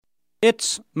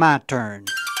It's my turn.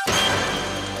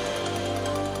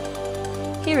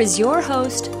 Here is your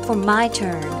host for My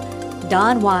Turn,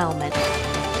 Don Wildman.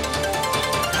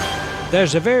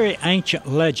 There's a very ancient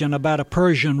legend about a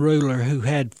Persian ruler who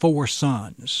had 4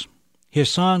 sons. His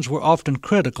sons were often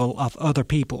critical of other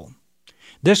people.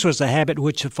 This was a habit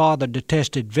which the father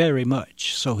detested very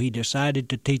much, so he decided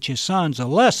to teach his sons a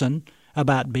lesson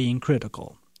about being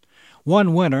critical.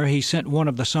 One winter, he sent one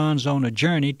of the sons on a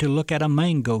journey to look at a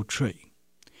mango tree.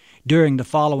 During the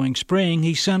following spring,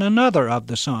 he sent another of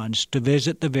the sons to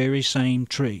visit the very same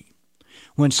tree.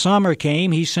 When summer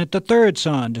came, he sent the third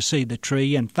son to see the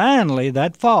tree, and finally,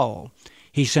 that fall,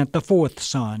 he sent the 4th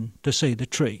son to see the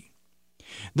tree.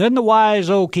 Then the wise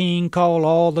old king called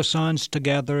all the sons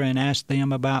together and asked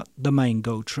them about the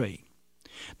mango tree.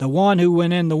 The one who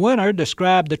went in the winter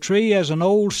described the tree as an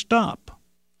old stump.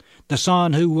 The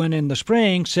son who went in the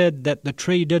spring said that the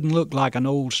tree didn't look like an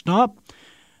old stump,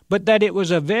 but that it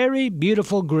was a very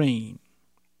beautiful green.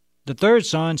 The third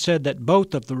son said that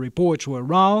both of the reports were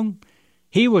wrong.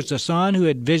 He was the son who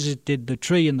had visited the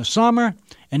tree in the summer,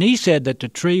 and he said that the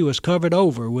tree was covered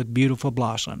over with beautiful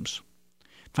blossoms.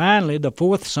 Finally, the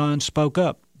 4th son spoke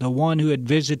up, the one who had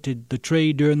visited the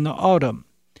tree during the autumn.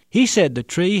 He said the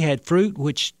tree had fruit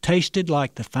which tasted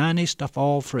like the finest of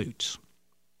all fruits.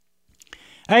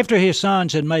 After his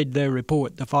sons had made their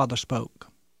report, the father spoke.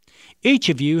 Each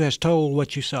of you has told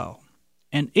what you saw,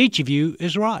 and each of you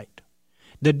is right.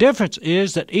 The difference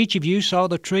is that each of you saw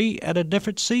the tree at a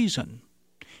different season.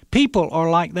 People are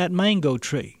like that mango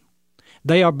tree.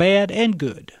 They are bad and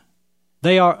good.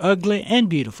 They are ugly and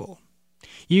beautiful.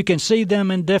 You can see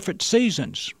them in different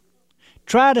seasons.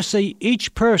 Try to see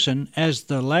each person as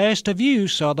the last of you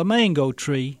saw the mango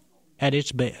tree at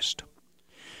its best.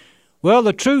 Well,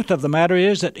 the truth of the matter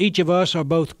is that each of us are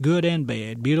both good and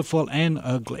bad, beautiful and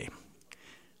ugly.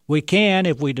 We can,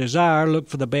 if we desire, look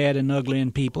for the bad and ugly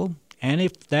in people, and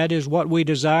if that is what we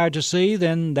desire to see,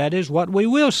 then that is what we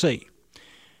will see.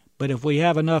 But if we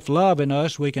have enough love in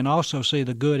us, we can also see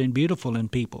the good and beautiful in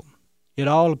people. It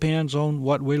all depends on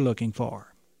what we're looking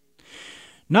for.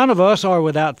 None of us are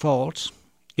without faults.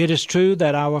 It is true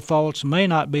that our faults may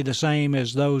not be the same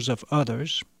as those of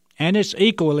others, and it's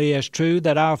equally as true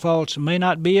that our faults may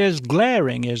not be as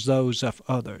glaring as those of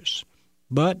others.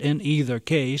 But in either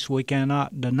case, we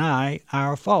cannot deny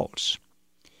our faults.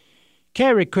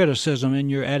 Carry criticism in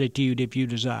your attitude if you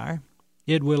desire.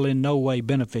 It will in no way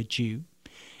benefit you.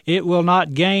 It will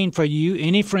not gain for you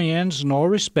any friends nor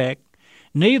respect,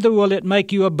 neither will it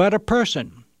make you a better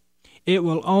person. It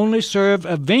will only serve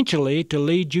eventually to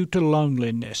lead you to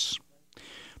loneliness.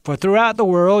 For throughout the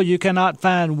world you cannot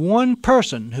find one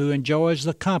person who enjoys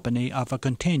the company of a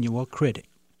continual critic.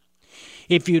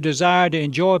 If you desire to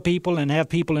enjoy people and have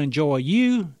people enjoy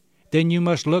you, then you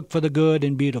must look for the good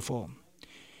and beautiful.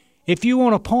 If you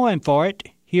want a poem for it,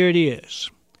 here it is.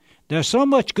 There's so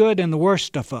much good in the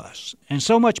worst of us, and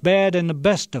so much bad in the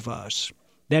best of us,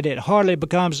 that it hardly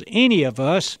becomes any of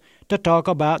us to talk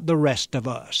about the rest of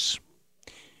us.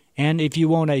 And if you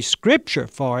want a scripture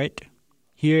for it,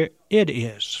 here it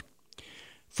is.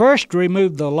 First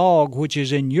remove the log which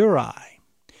is in your eye,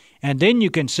 and then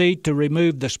you can see to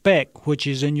remove the speck which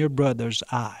is in your brother's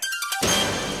eye.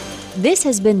 This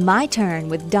has been My Turn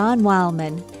with Don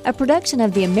Wildman, a production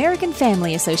of the American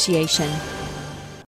Family Association.